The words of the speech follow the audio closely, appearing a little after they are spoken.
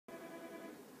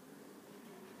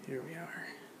Here we are,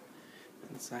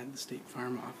 inside the State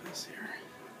Farm office here.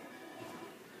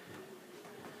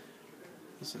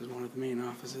 This is one of the main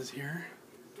offices here.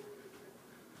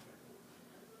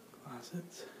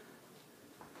 Closets.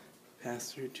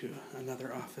 Pass through to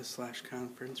another office /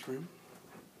 conference room.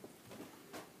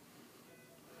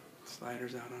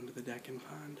 Sliders out onto the deck and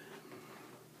pond.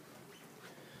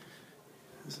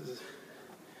 This is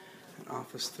an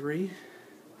office 3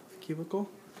 cubicle.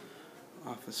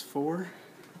 Office 4,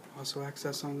 also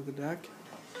access onto the deck.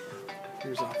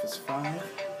 Here's office 5,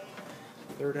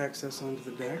 third access onto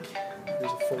the deck.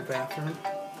 There's a full bathroom.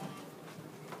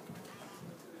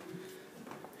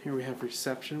 Here we have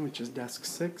reception, which is desk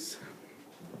 6.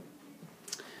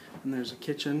 And there's a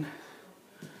kitchen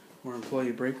or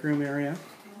employee break room area.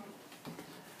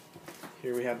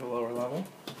 Here we have the lower level.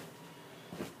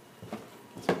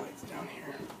 Some lights down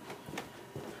here.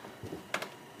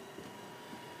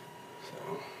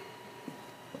 So,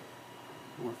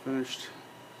 more finished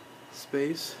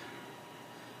space.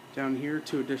 Down here,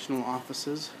 2 additional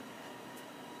offices.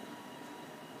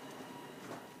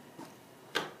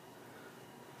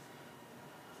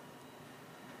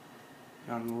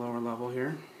 Down in the lower level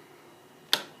here.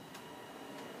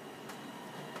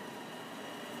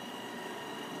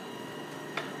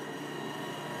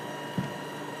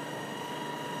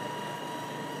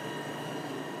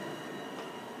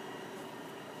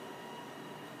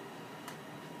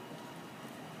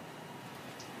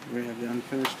 We have the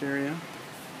unfinished area.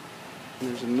 And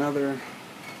there's another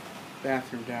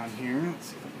bathroom down here. Let's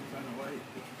see if I can find a light.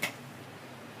 There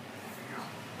we go.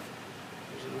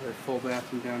 There's another full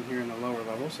bathroom down here in the lower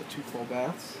level, so 2 full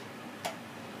baths.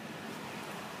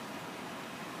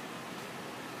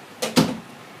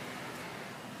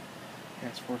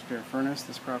 Gas forced air furnace.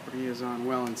 This property is on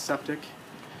well and septic,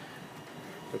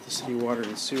 but the city water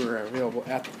and sewer are available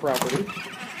at the property.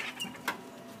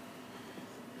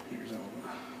 Here's all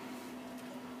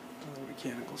the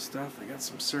mechanical stuff. They got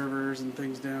some servers and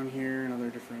things down here and other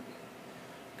different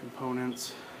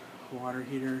components. Water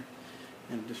heater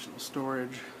and additional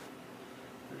storage.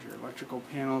 There's your electrical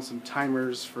panel, some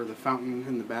timers for the fountain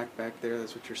in the back there.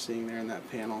 That's what you're seeing there in that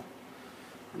panel.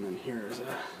 And then here is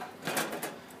a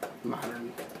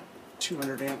modern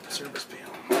 200 amp service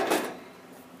panel. There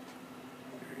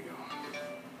you go.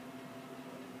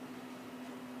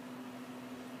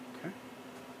 Okay.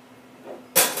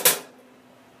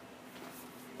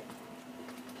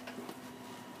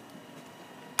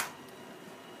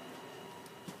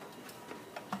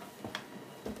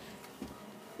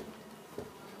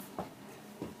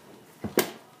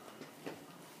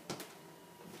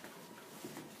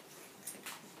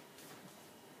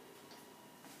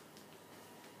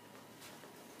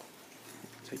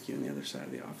 Take you on the other side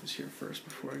of the office here first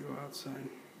before I go outside.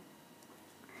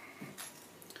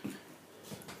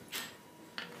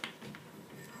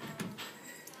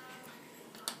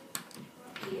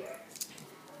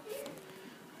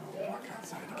 I'll walk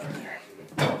outside to get there.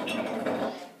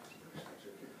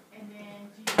 And then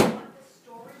do you want the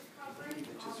storage coverage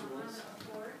on the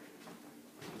floor?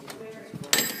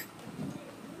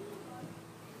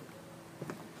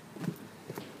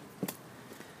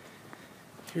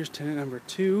 Here's tenant number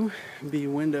 2, B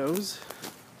Windows.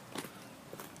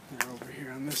 They're over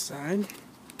here on this side. Let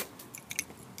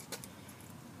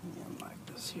me unlock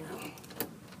this here.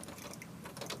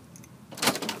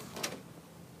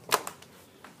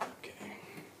 Okay.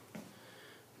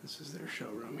 This is their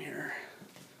showroom here.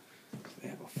 So they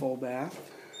have a full bath.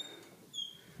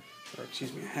 Or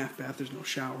excuse me, a half bath. There's no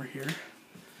shower here.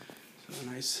 So a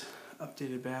nice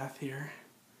updated bath here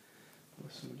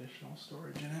with some additional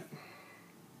storage in it.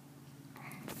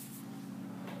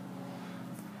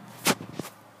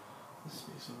 This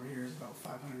space over here is about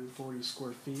 540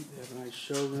 square feet. They have a nice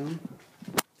showroom.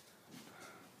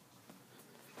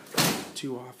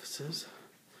 2 offices.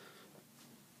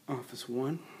 Office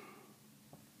 1.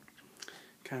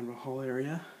 Kind of a hall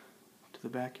area to the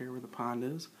back here where the pond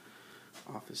is.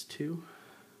 Office 2.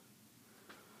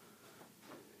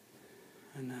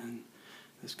 And then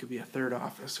this could be a 3rd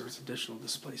office, or it's additional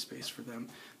display space for them.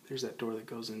 There's that door that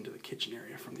goes into the kitchen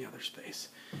area from the other space.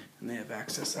 And they have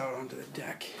access out onto the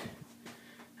deck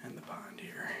and the pond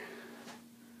here.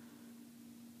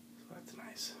 So that's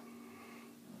nice.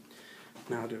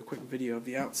 Now I'll do a quick video of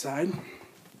the outside.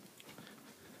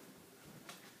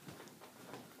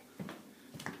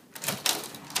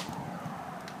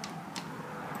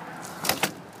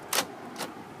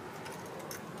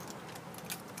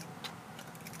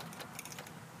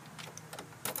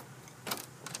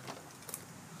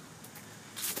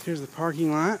 Here's the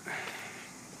parking lot.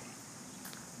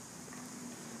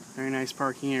 Very nice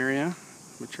parking area.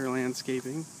 mature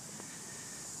landscaping.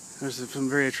 There's some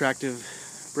very attractive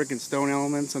brick and stone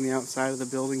elements on the outside of the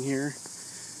building here,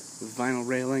 with vinyl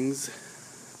railings,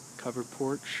 covered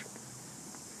porch.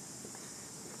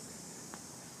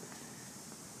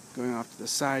 Going off to the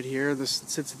side here, this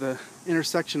sits at the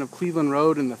intersection of Cleveland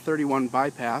Road and the 31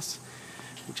 bypass,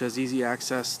 which has easy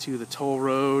access to the toll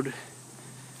road,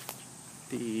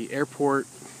 the airport,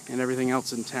 and everything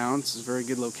else in town. This is a very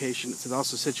good location. It's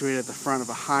also situated at the front of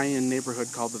a high-end neighborhood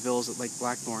called the Villas at Lake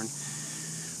Blackthorn,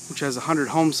 which has 100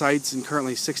 home sites and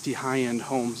currently 60 high-end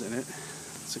homes in it.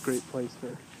 It's a great place for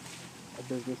a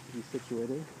business to be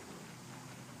situated.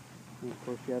 And of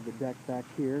course you have the deck back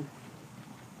here,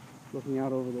 looking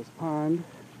out over this pond.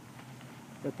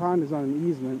 The pond is on an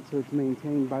easement, so it's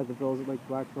maintained by the Villas at Lake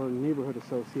Blackthorn Neighborhood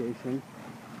Association,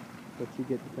 but you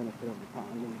get the benefit of the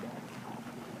pond in the back.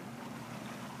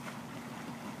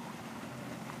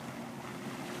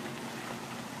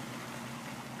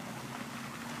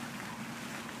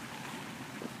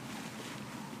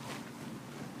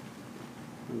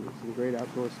 And there's some great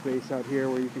outdoor space out here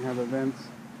where you can have events,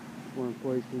 where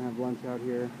employees can have lunch out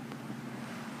here.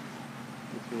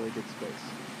 It's a really good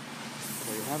space.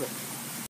 There you have it.